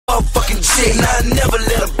motherfucking chick. Now I never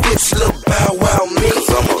let a bitch look bow wow me. Cause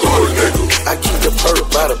I'm a hood nigga. I keep the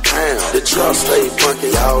perk by the pound. The truck stay funky,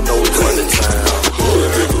 y'all know it's running town.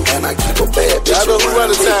 And I keep a bad bitch. I know we run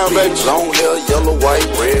the town, baby. Long hair, yellow, white,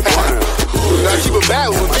 red, brown. Now keep it bad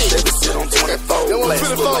with me. Sit on 24. They want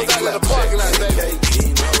 24 out in the parking lot, baby.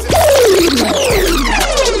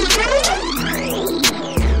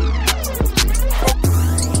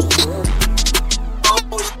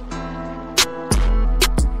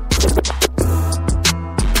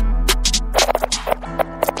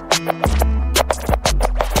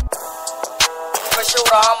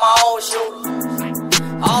 I'm my own shooter.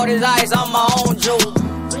 All this ice, I'm my own jeweler.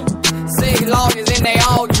 6 loggers and they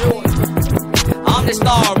all jewelry. I'm the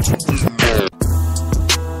star.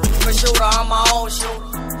 For shooter, I'm my own shooter.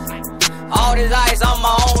 All this ice, I'm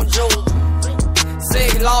my own jeweler.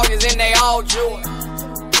 6 loggers and they all jewelry.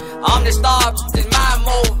 I'm the star, it's my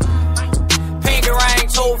move. Pink ring,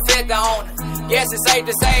 250 on it. Guess it's safe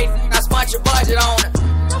to say I spent your budget on it.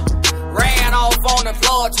 Ran off on the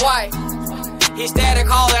floor twice. He started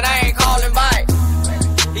calling, I ain't calling back.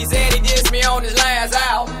 He said he dissed me on his last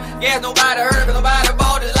album. Guess nobody heard, but nobody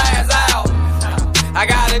bought his last album. I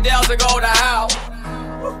got a Delta go to house.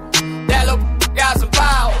 That little got some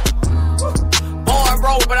power. Born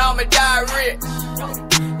broke, but I'ma die rich.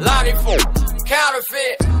 Lonnie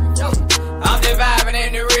counterfeit. I'm just vibing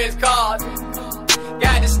in the wrist cards.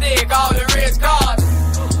 Got the stick, all the wrist cards.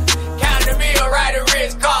 Counting the meal, right the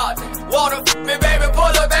wrist cards. Wanna me, baby,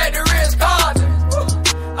 pull up at the wrist cards.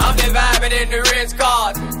 I'm just vibing in the wrist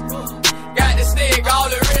cards. Got the stick, all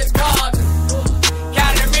the wrist cards.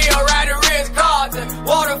 Counting the meal, right the wrist cards.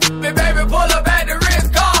 Wanna me, baby, pull up at the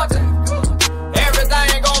wrist cards.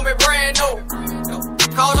 Everything gon' be brand new.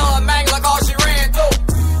 Call her a mangler cause she ran through.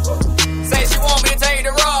 Say she want me to take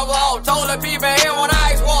the rub off. Told her people here when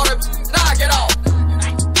ice water, knock it off.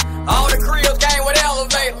 All the cribs came with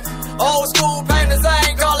elevators. Old school paint the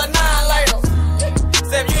same color, 9 later.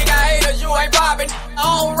 Said you ain't got haters, you ain't popping. I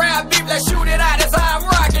don't rap beef, let's shoot it out, that's how I'm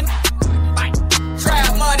rocking.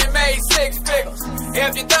 Trap money made 6 figures.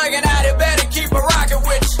 If you thuggin' out, it better keep a rockin'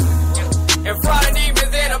 with you. In front of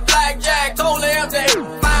demons in a blackjack, told her if they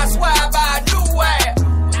my swag, buy a new ass.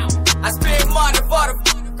 I spend money for the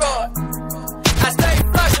good. I stay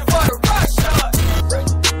flushin' for the rush shot.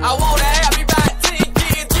 I wanna have me by 10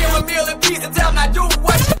 kids, give a meal in peace and tell them I do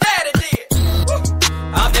what your daddy did.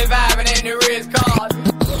 I'm just vibing in the wrist cards.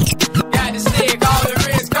 Got the stick, all the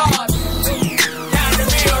wrist cards. Got the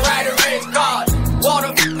meal, right the wrist cards. Wanna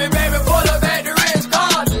me, baby, pull up at the wrist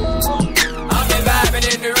cards. I'm just vibing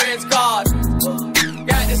in the wrist cards.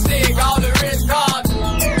 Got the stick, all the wrist cards.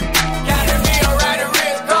 Got the meal, right the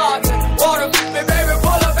wrist cards. Wanna me, baby,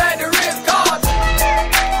 pull up at the wrist cards.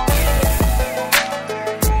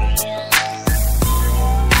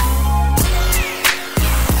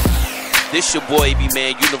 This your boy,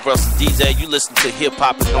 B-Man, Universal DJ. You listen to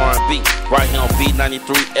Hip-Hop and R&B right here on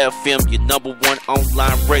B93 FM, your #1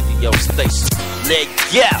 online radio station. Let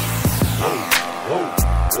go!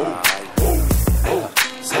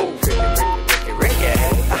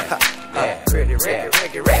 Pretty reggae.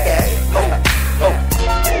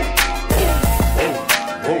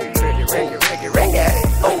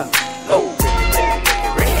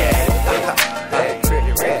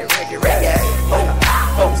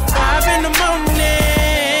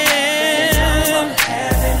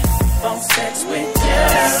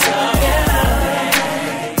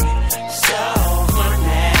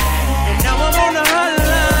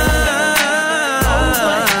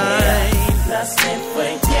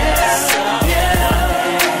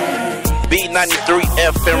 B93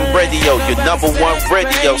 FM radio, your #1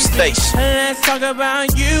 radio station. Let's talk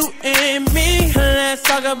about you and me. Let's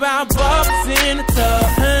talk about bubbles in the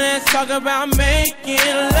tub. Let's talk about making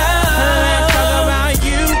love. Let's talk about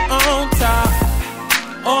you on top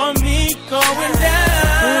or me going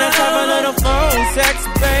down. Let's have a little phone sex,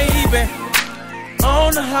 baby,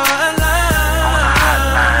 on the hotline.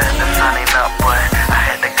 The sun ain't up, but I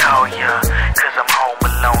had to call ya, cause I'm home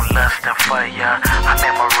alone, lusting for ya. I'm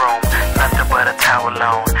in my room, nothing but a towel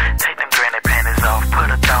on. Take them granny panties off, put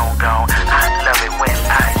a thong on. I love it when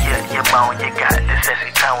I hear you moan. You got the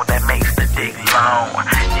sexy tone that makes the dick long.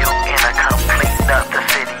 You in a complete nut, the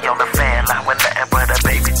city on the fan line with nothing but a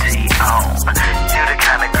baby G on. You the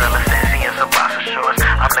kind of girl that's sexy in some boxer shorts.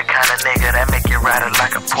 I'm the kind of nigga that make you ride it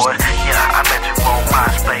like a Porsche. Yeah, I met you on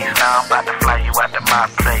MySpace. Now I'm about to fly you out to my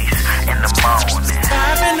place in the morning.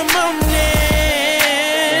 5 in the morning.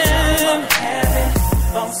 I'm having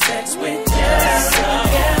phone sex with you.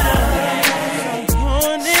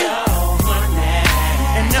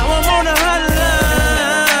 And now I'm on the hotline.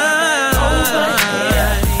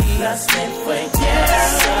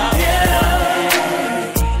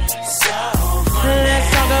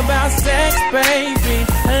 baby.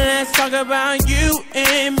 Let's talk about you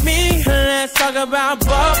and me. Let's talk about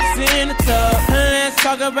bubbles in the tub. Let's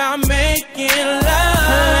talk about making love.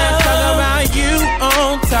 Let's talk about you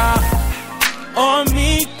on top or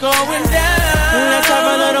me going down. Let's have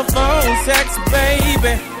a little phone sex,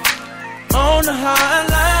 baby, on the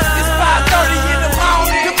hotline. It's 5:30 in the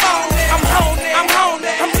morning. Good morning. I'm lonely.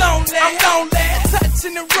 I'm lonely.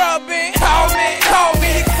 Touching and rubbing. Call me.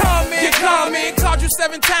 You coming. Called you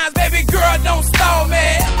 7 times, baby girl, don't stall me.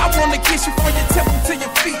 I wanna kiss you from your temple to your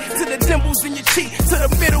feet, to the dimples in your cheek, to the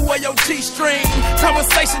middle of your G-string.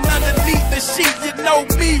 Conversation underneath the sheet. You know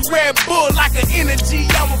me, Red Bull like an energy.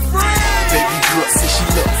 I'm a friend. Baby girl say she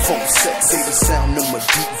love phone sex. Say the sound of my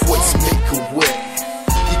deep voice make her wet.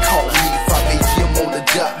 You call me if I make him on the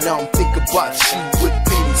dot. Now I'm thinking about you with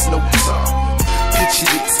pennies, no time. Picture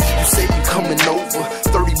this, you say you coming over.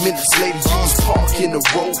 30 minutes later, you was parking a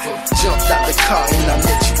Rover. Jumped out the car and I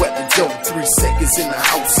met you at the door. 3 seconds in the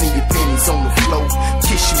house and your panties on the floor.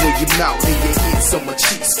 Kiss you in your mouth and your hands on my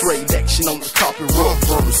cheeks. Straight action on the carpet, rub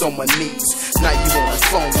burns on my knees. Now you on the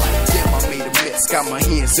phone like, damn, I made a mess. Got my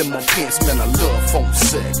hands in my pants, man, I love phone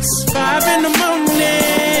sex. 5 in the morning.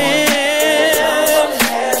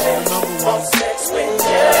 Phone sex with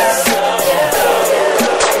you.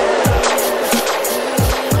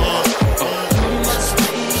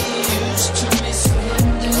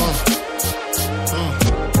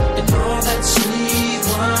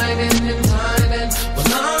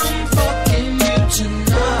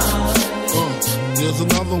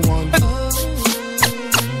 Another one,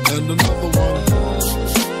 and another one.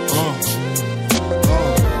 What?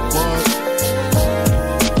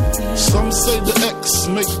 Some say the X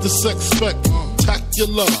make the sex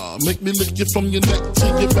spectacular. Make me lick you from your neck to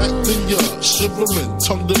your back, then you're shivering,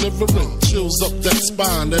 tongue delivering, chills up that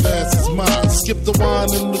spine. That ass is mine. Skip the wine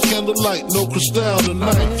and the candlelight, no crystal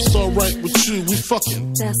tonight. It's alright with you, we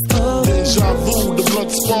fucking. Deja vu, the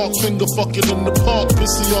blood spark, finger fucking in the park,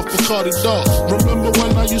 pissy off Bacardi Dark. Remember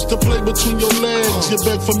when I used to play between your legs? You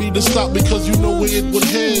begged for me to stop because you know where it would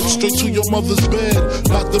head. Straight to your mother's bed,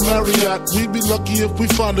 not the Marriott. We'd be lucky if we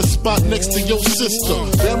find a spot next to your sister.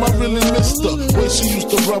 Damn, I really missed her. Way she used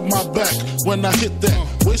to rub my back when I hit that.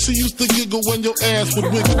 Way she used to giggle when your ass would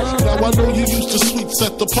wiggle. Now I know you used to sweets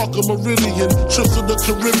at the Parker Meridian, trips to the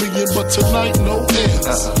Caribbean, but tonight no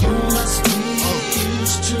ass. You must be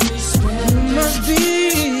used to me. You must be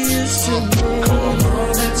used to me.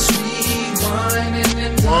 All that sweet wine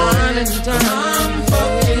and I'm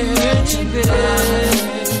fucking you today.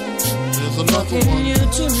 There's another one. You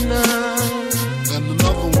tonight. And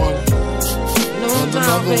another one. No and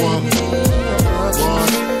doubt, another one. baby.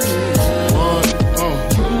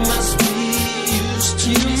 You must be used to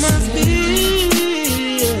me. You must be.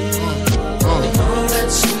 All that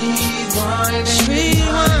sweet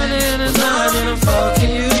wine and I'm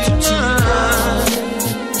fucking you tonight.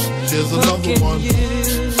 Here's another one.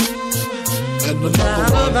 And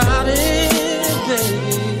another one. About it, baby.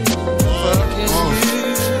 Fucking you.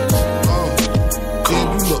 Damn,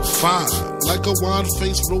 you look fine. Like a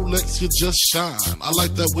wine-faced Rolex, you just shine. I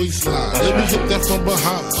like that waistline. Let me hit that from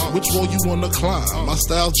behind. Which wall you wanna climb? My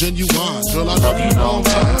style genuine. Girl, I love you long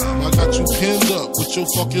time. I got you pinned up with your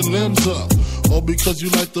fucking limbs up. All because you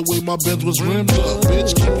like the way my Benz was rimmed up.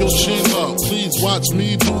 Bitch, keep your chin up. Please watch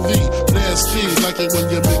me do the nasty. Like it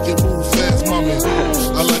when you make it move fast, mommy.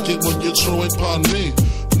 I like it when you throw it upon me.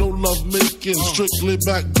 No love making, strictly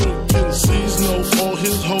back drinking. Sees no, all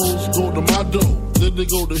his hoes go to my dough. Then they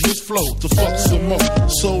go to his flow to fuck some more.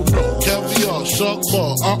 So no, caviar, shark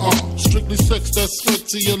bar, strictly sex that's fed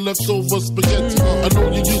to your leftover spaghetti. I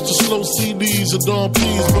know you used to slow CDs and Dawn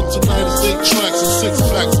P's, but tonight it's 8 tracks and 6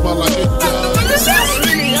 packs while I hit down.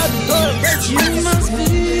 You must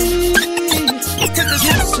be.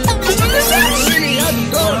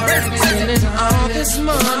 Spending all this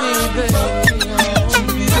money, baby.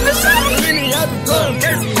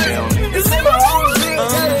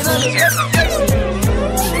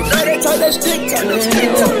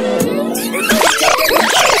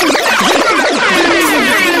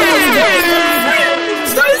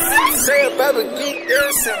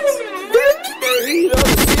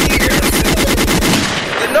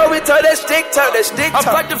 I'm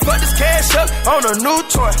about to fuck this cash up on a new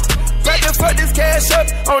toy. About to fuck this cash up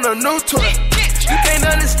on a new toy. You can't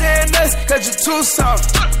understand us cause you're too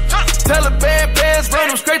soft. Taliban bands run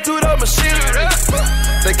them straight through the machinery.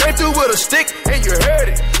 They came through with a stick and you heard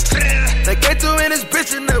it. They came through in this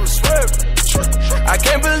bitch and never swerved. I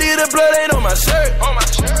can't believe the blood ain't on my shirt.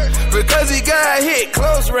 Because he got hit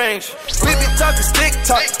close range. We be talking stick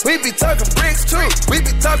talk, we be talking bricks too. We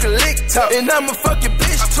be talking lick talk, and I'm a fucking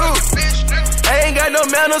bitch too. I ain't got no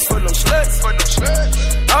manners for no sluts.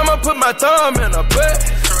 I'ma put my thumb in her butt.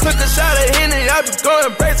 Took a shot at Henny, I be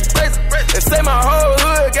going crazy. They say my whole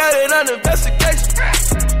hood got it under investigation.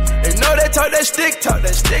 They know they talk that stick talk.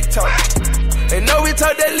 They know we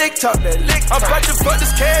talk that lick talk. I'm about to fuck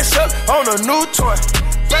this cash up on a new toy.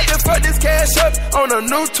 About to fuck this cash up on a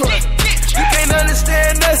new toy. You can't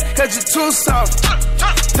understand us, cause you too soft.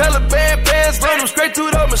 Taliban bands run them straight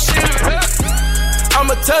through the machinery.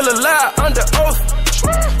 I'ma tell a lie under oath.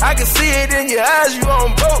 I can see it in your eyes, you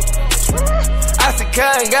on boat. I said,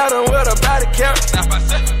 Kyle got on with a body count.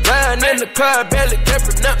 Lying in the car, barely kept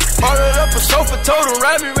it up. Ordered up a sofa, told him,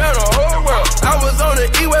 ride me around the whole world. I was on the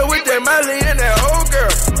E-way with that Miley and that old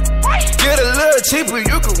girl. Get a little cheaper,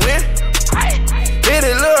 you can win. Hit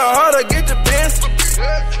it a little harder, get the bins.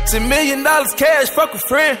 $10 million cash, fuck a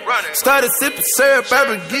friend. Started sipping syrup, I've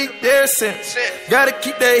been geeked there since. Gotta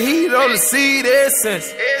keep that heat on the seed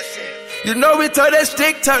essence. You know we talk that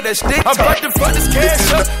stick talk. I'm about to fuck this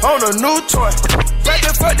cash up on a new toy. About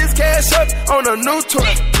to fuck this cash up on a new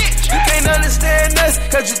toy. You can't understand us,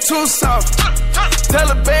 cause you too soft.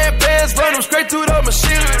 Taliban bands run them straight through the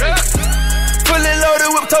machinery. Fully loaded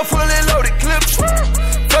whip top, fully loaded clips.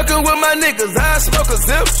 Fucking with my niggas, I smoke a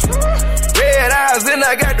zip. Red eyes, and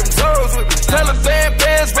I got them toes with me. Taliban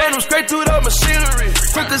bands run them straight through the machinery.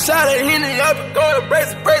 Took a shot at Henny, I been going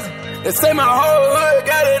crazy. They say my whole hood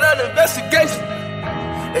got it under investigation.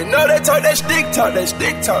 They know they talk that stick talk.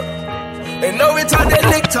 They know we talk that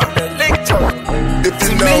lick talk. If you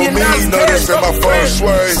know me, you know this ain't my first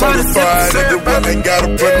way. Certified everywhere, ain't got a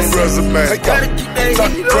brand new resume.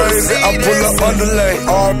 Talking crazy, I pull up underlay.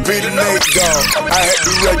 RP the Nate dog, I had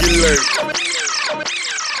to regulate.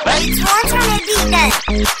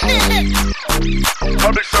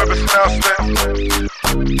 Public service announcement.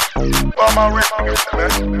 All my rich niggas,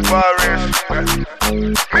 man.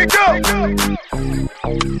 Miko!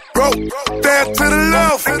 Bro, stand to the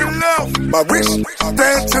left. My wrist,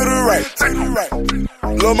 stand to the right.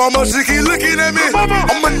 Lil' mama, she keep looking at me.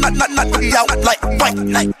 I'ma knock you out like white.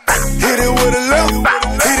 Hit it with a left,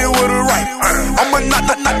 hit it with a right. I'ma knock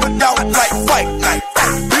you out like white.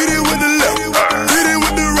 Hit it with the left, hit it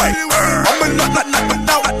with the right. I'ma knock you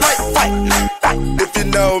out like white. If you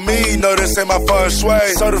know me, know this ain't my first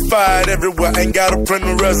way. Certified everywhere, ain't got a print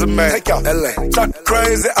a resume. Take out LA. Talk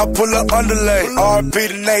crazy, I pull up underlay. RP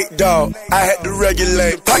the Nate dog, I had to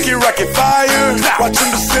regulate. Pocket rocket fire, watch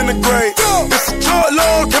him disintegrate. It's a short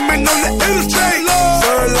load, coming on the interstate.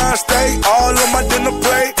 Third line steak, all on my dinner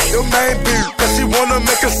plate. Your main beat, cause she wanna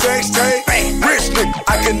make a sex tape. Rich nigga,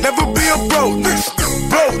 I can never be a broke nigga.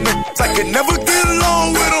 Broke nigga, I can never get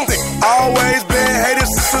along with them. Always been hated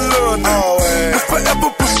since a little nigga. It's forever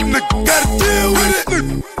pushing nigga, gotta deal with it.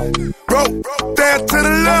 Bro, stand to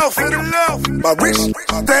the left. My wrist,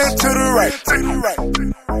 stand to the right.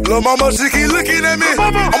 Lil' mama, she keep looking at me.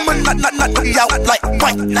 I'ma knock you out like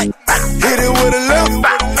white. Hit it with a left,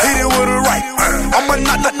 hit it with a right. I'ma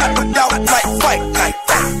knock you out like white.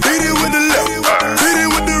 Hit it with the left, hit it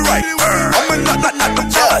with the right. I'ma knock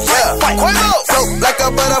you out like white. So like a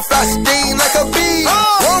butterfly, sting like a bee.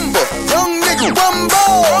 Rumble, young nigga,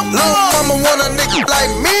 rumble. Lil' mama want a nigga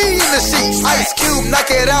like me in the sheets. Ice Cube,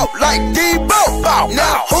 knock it out like Debo.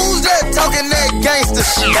 Now who's that talking that gangster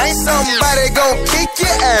shit? Ain't somebody gon' kick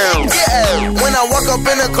your ass. When I walk up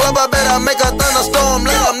in the club, I better make a thunderstorm.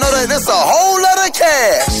 Let them know that it's a whole lot of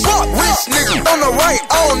cash. Fuck rich nigga on the right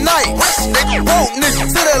all night. Rich nigga, broke nigga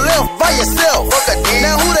to the left by yourself.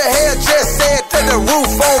 Now who the hell just said take the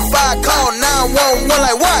roof on fire? Call 911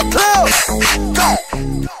 like what? Club? Go.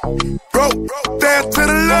 Bro, stand to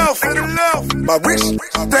the left. My wrist,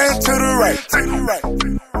 stand to the right.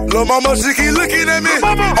 Lil' mama, she keep looking at me.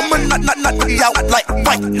 I'ma knock you out like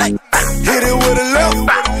white. Hit it with a left,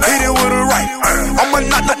 hit it with a right. I'ma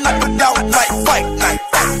knock you out like white.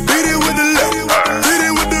 Hit it with the left, hit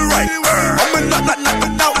it with the right. I'ma knock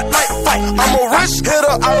you out like white. I'm a rich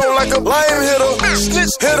hitter, I don't like a lame hitter.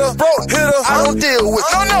 Snitch hitter, broke hitter, I don't deal with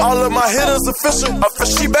you. All of my hitters official.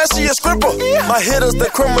 She bad, she a scribble. My hitters, the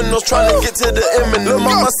criminals trying to get to the imminent. Lil'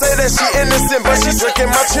 mama say that she innocent, but she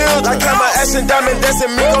drinking my children. I got my action diamond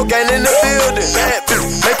dancing, me go gang in the building. Bad bitch,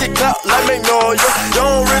 make it clap like Magnolia.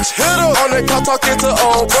 Young rich hitter, on the car talking to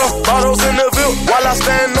old bro. Bottles in the view, while I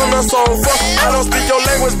stand on the sofa. I don't speak your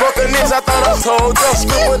language, broken knees, I thought I told you.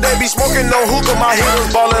 Scribble, they be smoking no hookah, my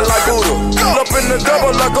hitters ballin' like Buddha. Pull up in the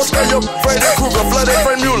double, like go scare your Freddy Krueger, flooded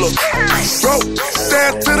Frank Mueller. Bro,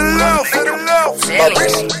 stand to the left. My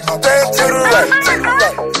wrist, stand to the right.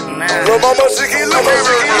 Lil' mama, she keep looking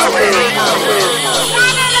at me.